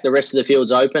mistake, the rest of the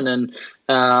field's open, and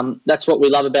that's what we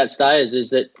love about Stayers, is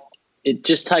that it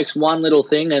just takes one little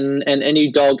thing and any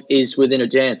dog is within a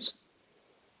chance.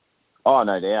 Oh,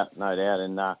 no doubt.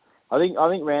 And I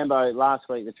think Rambo last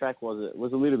week, the track was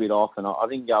a little bit off, and I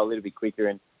think he go a little bit quicker,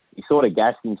 and he sort of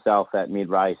gassed himself that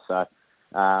mid-race. So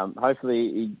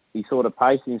hopefully he sort of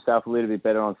paced himself a little bit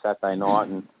better on Saturday night,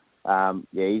 and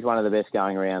he's one of the best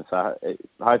going around. So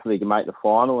hopefully he can make the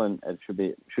final, and it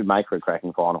should make for a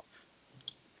cracking final.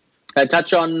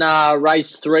 Touch on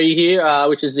race 3 here,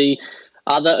 which is the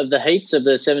other of the heats of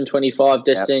the 725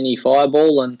 Destiny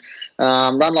Fireball, and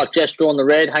Run Like Jess drawn the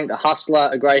red. Hank the Hustler,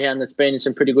 a greyhound that's been in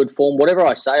some pretty good form. Whatever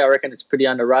I say, I reckon it's pretty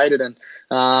underrated. And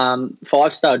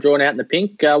 5-star drawn out in the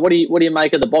pink. What do you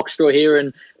make of the box draw here,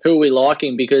 and who are we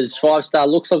liking? Because 5-star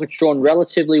looks like it's drawn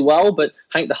relatively well, but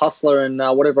Hank the Hustler and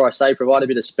Whatever I Say provide a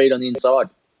bit of speed on the inside.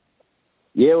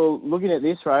 Yeah, well, looking at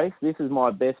this race, this is my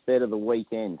best bet of the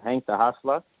weekend. Hank the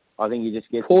Hustler, I think he just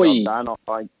gets the job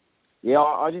done.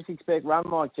 I just expect Run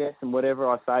Like Jess and Whatever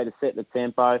I Say to set the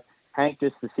tempo. Hank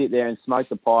just to sit there and smoke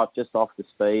the pipe just off the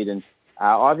speed. And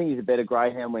I think he's a better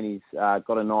greyhound when he's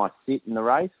got a nice sit in the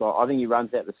race. I think he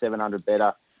runs out the 700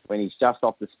 better when he's just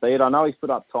off the speed. I know he's put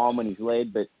up time when he's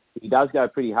led, but he does go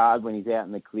pretty hard when he's out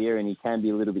in the clear, and he can be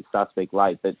a little bit suspect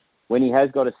late. But when he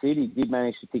has got a sit, he did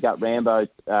manage to pick up Rambo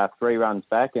 3 runs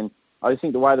back. And I just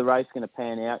think the way the race is going to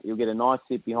pan out, you'll get a nice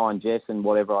sit behind Jess and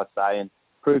Whatever I Say, and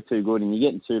prove too good, and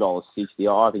you're getting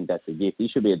 $2.60. I think that's a gift. He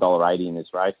should be $1.80 in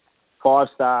this race.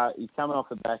 5-star, he's coming off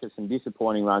the back of some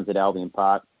disappointing runs at Albion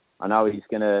Park. I know he's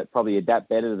going to probably adapt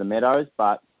better to the Meadows,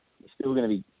 but he's going to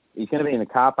be in the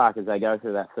car park as they go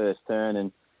through that first turn,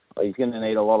 and he's going to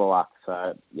need a lot of luck.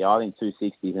 So, yeah, I think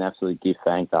 260 is an absolute gift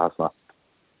for Hank the Hustler.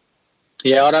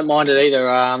 Yeah, I don't mind it either.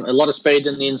 A lot of speed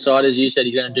in the inside, as you said.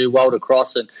 He's going to do well to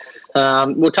cross it.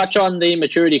 We'll touch on the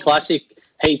Maturity Classic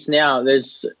heats now.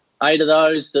 There's 8 of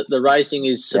those. The racing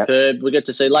is superb. Yep. We get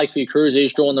to see Lakeview Cruiser.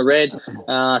 He's drawn the red.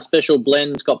 Special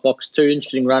Blend's got box 2.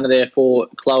 Interesting runner there for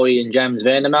Chloe and James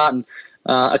Vandermark. And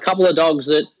a couple of dogs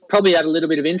that probably had a little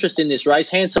bit of interest in this race.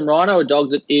 Handsome Rhino, a dog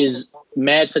that is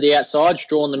mad for the outside,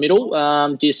 drawn the middle.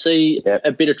 Do you see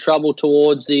a bit of trouble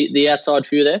towards the outside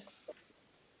for you there?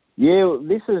 Yeah,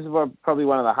 this is probably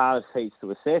one of the hardest heats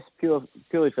to assess,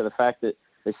 purely for the fact that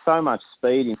there's so much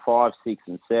speed in 5, 6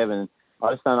 and 7.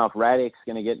 I just don't know if Radek's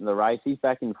going to get in the race. He's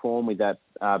back in form with that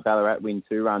Ballarat win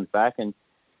 2 runs back. And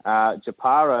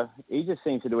Japara, he just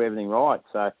seems to do everything right.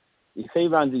 So if he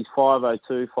runs his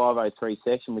 5:02, 5:03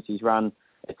 section, which he's run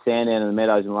at Sandown and the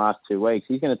Meadows in the last 2 weeks,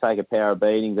 he's going to take a power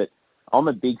beating. But I'm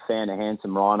a big fan of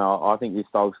Handsome Rhino. I think this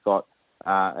dog's got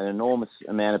an enormous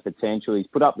amount of potential. He's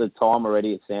put up the time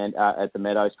already at the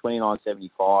Meadows,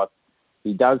 29.75.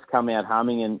 He does come out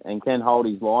humming and can hold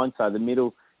his line. So the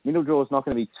middle draw is not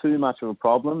going to be too much of a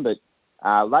problem. But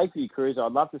Lakeview Cruiser,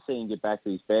 I'd love to see him get back to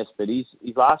his best, but his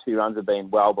last few runs have been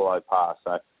well below par.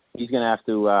 So he's going to have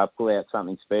to pull out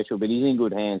something special. But he's in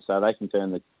good hands, so they can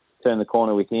turn the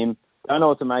corner with him. Don't know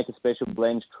what to make a Special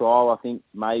Blends trial. I think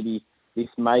maybe this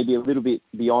may be a little bit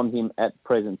beyond him at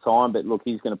present time, but look,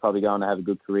 he's going to probably go on to have a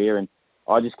good career, and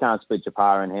I just can't split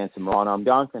Japara and Handsome Rhino. I'm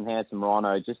going for Handsome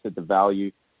Rhino just at the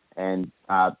value and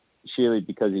surely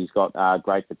because he's got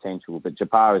great potential, but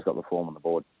Japara's got the form on the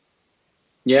board.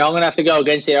 Yeah, I'm going to have to go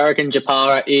against it. I reckon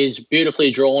Japara is beautifully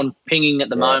drawn, pinging at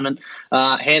the moment.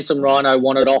 Handsome Rhino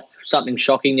wanted off something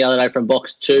shocking the other day from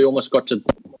box 2, almost got to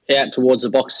out towards the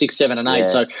box 6, 7 and 8. Yeah.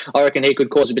 So I reckon he could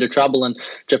cause a bit of trouble. And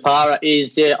Japara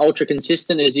is ultra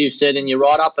consistent, as you've said in your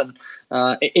write-up.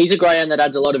 And he's a greyhound that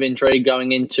adds a lot of intrigue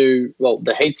going into,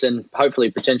 the heats and hopefully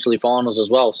potentially finals as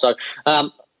well. So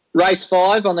race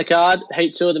 5 on the card,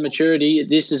 heat 2 of the maturity.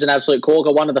 This is an absolute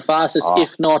corker, one of the fastest,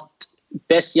 if not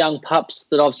best young pups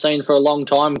that I've seen for a long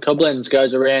time. Koblenz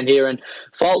goes around here and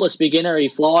faultless beginner. He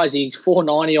flies. He's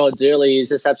 490 odds early. He's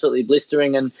just absolutely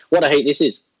blistering. And what a heat this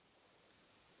is.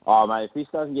 Oh, mate, if this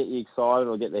doesn't get you excited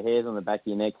or get the hairs on the back of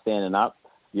your neck standing up,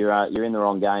 you're in the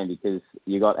wrong game, because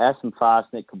you got Aston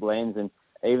Fastnet, Koblenz, and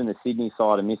even the Sydney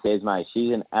side of Miss Esme.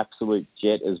 She's an absolute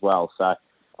jet as well. So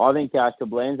I think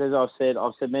Koblenz, as I've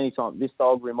said many times, this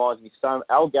dog reminds me so.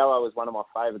 Al Gallo is one of my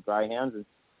favourite greyhounds, and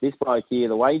this bloke here,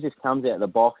 the way he just comes out of the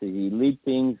boxes, he lid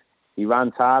things, he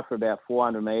runs hard for about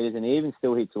 400 metres, and he even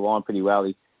still hits the line pretty well.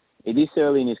 This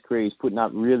early in his career, he's putting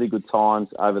up really good times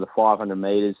over the 500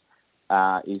 metres.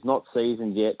 He's not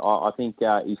seasoned yet. I think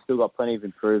he's still got plenty of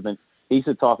improvement. He's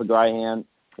the type of greyhound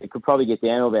that could probably get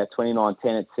down to about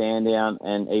 29.10 at Sandown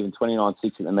and even 29.6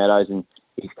 at the Meadows, and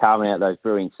he's carving out those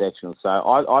brilliant sectionals. So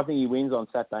I think he wins on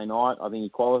Saturday night. I think he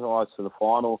qualifies for the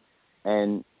final,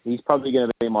 and he's probably going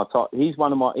to be my top. He's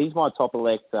my top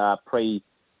elect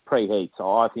pre-heat.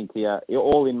 So I think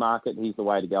all in market, he's the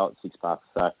way to go at $6.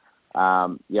 So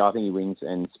I think he wins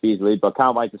and spears the lead. But I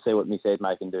can't wait to see what Miss Esme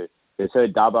can do. Because her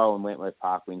Dubbo and Wentworth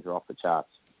Park wins are off the charts.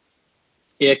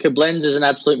 Yeah, Koblenz is an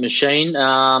absolute machine.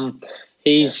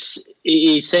 He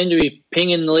seemed to be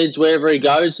pinging the lids wherever he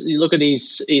goes. You look at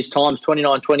his times,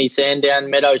 29.20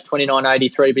 Sandown, Meadows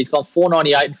 29.83, but he's gone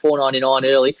 4.98 and 4.99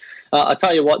 early. I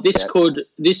tell you what,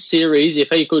 this series, if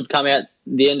he could come out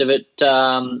the end of it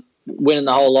winning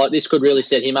the whole lot, this could really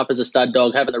set him up as a stud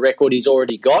dog, having the record he's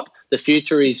already got. The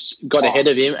future he's got ahead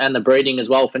of him, and the breeding as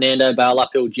well. Fernando Bale,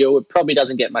 Uphill Jill, it probably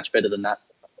doesn't get much better than that.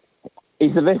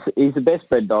 He's the best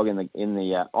bred dog on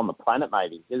the planet,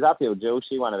 maybe. There's Uphill Jill,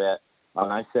 she won about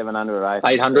 700 or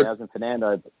 800,000.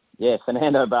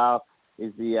 Fernando Bale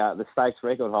is the stakes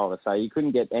record holder, so you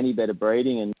couldn't get any better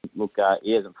breeding. And look,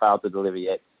 he hasn't failed to deliver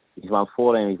yet. He's won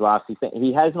 14 of his last 16.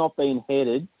 He has not been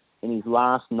headed in his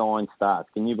last 9 starts.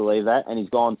 Can you believe that? And he's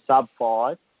gone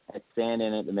sub-5 at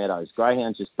Sandown at the Meadows.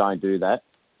 Greyhounds just don't do that.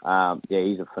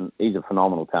 He's a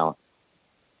phenomenal talent.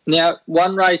 Now,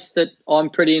 one race that I'm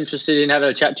pretty interested in having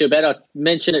a chat to you about, I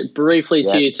mentioned it briefly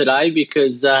to you today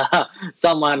because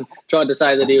someone tried to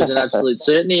say that he was an absolute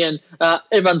certainty, and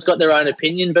everyone's got their own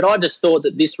opinion, but I just thought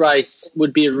that this race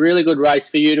would be a really good race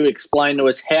for you to explain to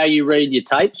us how you read your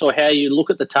tapes or how you look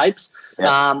at the tapes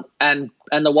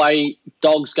and the way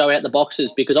dogs go out the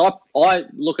boxes, because I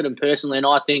look at them personally and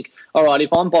I think, all right,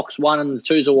 if I'm box 1 and the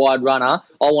 2's a wide runner,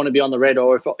 I want to be on the red,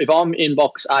 or if I'm in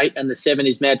box 8 and the 7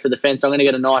 is mad for the fence, I'm going to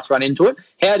get a nice run into it.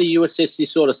 How do you assess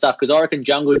this sort of stuff? Because I reckon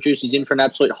Jungle Juice is in for an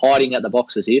absolute hiding at the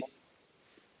boxes here.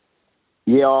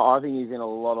 Yeah, I think he's in a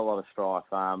lot of strife.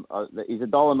 He's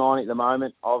 $1.90 at the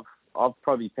moment. I've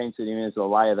probably penciled him in as the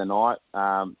lay of the night.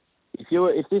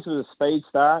 If this was a speed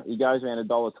star, he goes around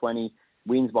 $1.20,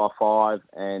 wins by 5,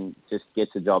 and just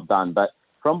gets the job done. But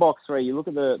from box 3, you look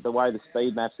at the way the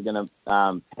speed maps are going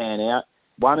to pan out.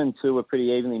 1 and 2 are pretty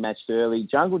evenly matched early.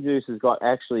 Jungle Juice has got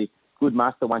actually good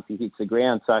muster once he hits the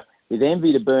ground. So with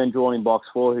Envy to Burn drawn in box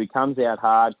 4, who comes out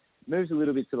hard, moves a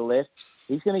little bit to the left,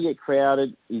 he's going to get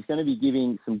crowded. He's going to be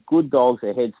giving some good dogs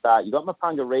a head start. You've got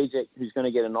Mapunga Reject, who's going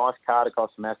to get a nice card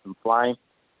across from Aston Flame.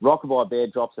 Rockabye Bear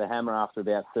drops a hammer after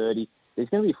about 30. There's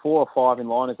going to be 4 or 5 in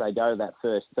line as they go to that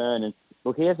first turn. And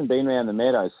look, he hasn't been around the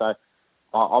Meadows, so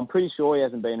I'm pretty sure he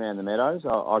hasn't been around the Meadows.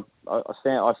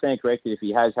 I stand corrected if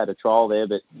he has had a trial there,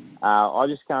 but I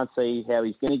just can't see how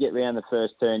he's going to get around the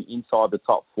first turn inside the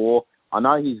top 4. I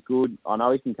know he's good. I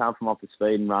know he can come from off the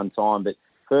speed and run time, but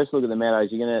first look at the Meadows,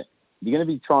 you're going to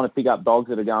be trying to pick up dogs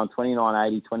that are going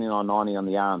 29.80, 29.90 on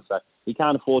the arm, so he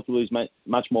can't afford to lose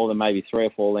much more than maybe 3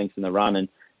 or 4 lengths in the run, and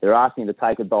they're asking to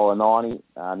take $1.90.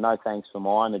 No thanks for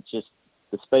mine. It's just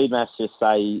the speed maps just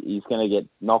say he's going to get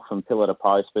knocked from pillar to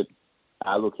post, but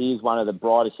look, he's one of the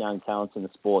brightest young talents in the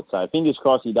sport. So fingers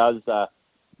crossed he does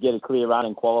get a clear run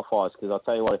and qualifies, because I'll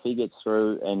tell you what, if he gets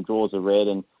through and draws a red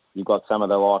and you've got some of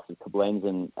the likes of Koblenz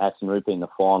and Aston Rupi in the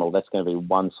final. That's going to be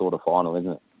one sort of final,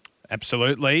 isn't it?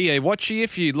 Absolutely. Watchy,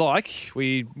 if you like,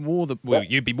 you'd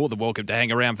be more than welcome to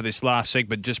hang around for this last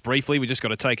segment just briefly. We just got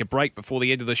to take a break before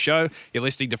the end of the show. You're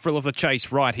listening to Thrill of the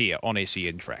Chase right here on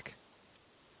SEN Track.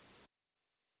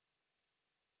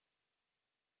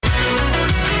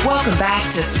 Welcome back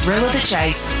to Thrill of the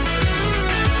Chase.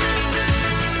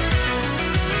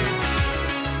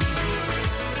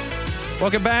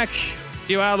 Welcome back.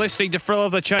 You are listening to Thrill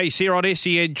of the Chase here on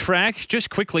SEN Track. Just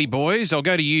quickly, boys, I'll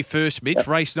go to you first, Mitch. Yep.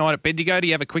 Race night at Bendigo. Do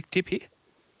you have a quick tip here?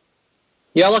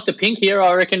 Yeah, I like the pink here.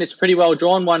 I reckon it's pretty well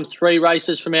drawn. Won 3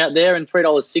 races from out there and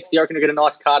 $3.60. I reckon I get a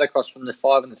nice card across from the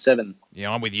 5 and the 7.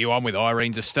 Yeah, I'm with you. I'm with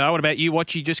Irene's a star. What about you,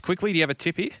 Watchy? Just quickly, do you have a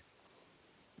tip here?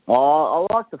 I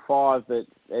like the 5, but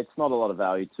it's not a lot of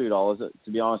value. $2.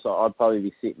 To be honest, I'd probably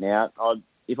be sitting out.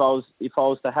 If I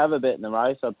was to have a bet in the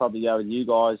race, I'd probably go with you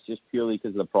guys just purely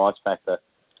because of the price factor.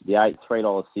 The 8,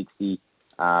 $3.60.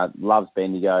 Loves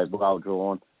Bendigo, well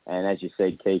drawn, and as you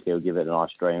said, Kiki will give it a nice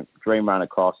dream run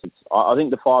across. I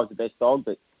think the 5's the best dog,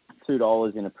 but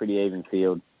 $2 in a pretty even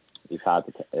field is hard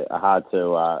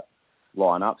to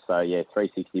line up. So yeah,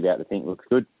 $3.60 about the pink looks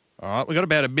good. All right, we've got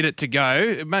about a minute to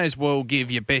go. May as well give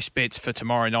your best bets for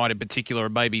tomorrow night in particular,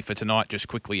 and maybe for tonight just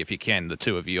quickly if you can, the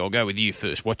two of you. I'll go with you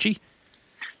first, Watchy.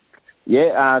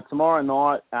 Yeah, tomorrow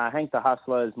night, Hank the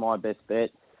Hustler is my best bet.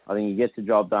 I think he gets the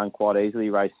job done quite easily.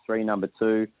 Race 3, number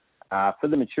 2. For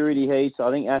the maturity heats,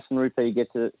 I think Aston Rupi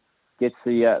gets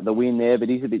the win there, but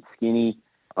he's a bit skinny.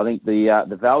 I think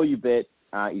the value bet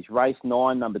is race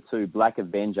 9, number 2, Black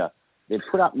Avenger. They've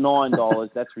put up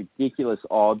 $9. That's ridiculous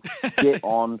odds. Get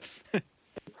on.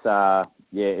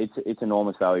 It's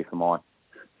enormous value for mine.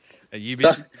 Are you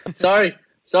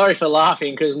Sorry for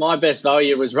laughing because my best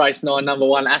value was race 9, number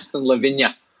 1, Aston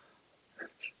Lavinia.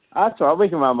 That's all right. We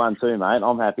can run one too, mate.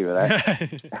 I'm happy with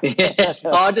that. Yeah.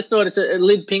 I just thought it's a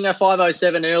lid pinger,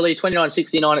 5.07 early,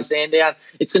 29.69 at Sandown.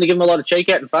 It's going to give him a lot of cheek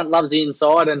out in front, loves the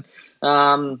inside. And,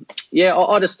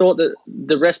 I just thought that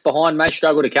the rest behind may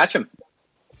struggle to catch him.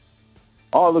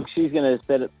 Oh, look, she's going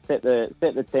to set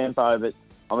the tempo, but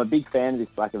I'm a big fan of this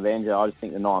Black Avenger. I just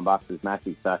think the $9 is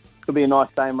massive. So could be a nice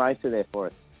same racer there for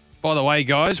us. By the way,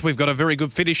 guys, we've got a very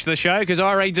good finish to the show because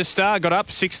Irene De Star got up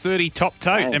 6:30 top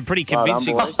tote and pretty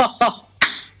convincingly.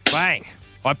 Bang.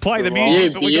 I play the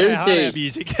music, but we got our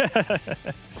music.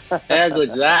 How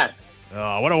good's that?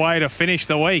 Oh, what a way to finish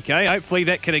the week, eh? Hopefully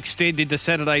that can extend into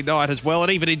Saturday night as well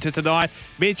and even into tonight.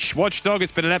 Mitch, Watchdog,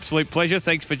 it's been an absolute pleasure.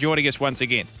 Thanks for joining us once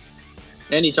again.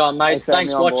 Anytime, mate.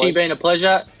 Thanks, Watchy. Been a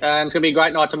pleasure. It's going to be a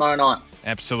great night tomorrow night.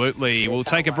 Absolutely. We'll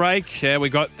take a break.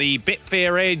 We've got the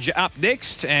Betfair Edge up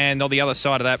next. And on the other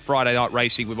side of that, Friday night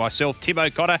racing with myself, Tim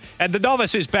O'Connor. And the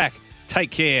Novice is back.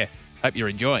 Take care. Hope you're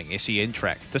enjoying SEN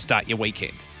Track to start your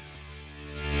weekend.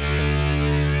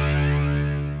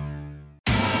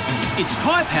 It's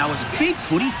Tyre Power's Big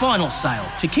Footy Final Sale.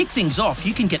 To kick things off,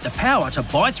 you can get the power to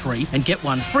buy 3 and get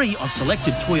 1 free on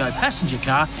selected Toyo passenger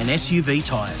car and SUV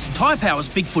tyres. Tyre Power's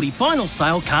Big Footy Final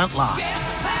Sale can't last.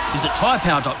 Visit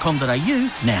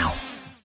tyrepower.com.au now.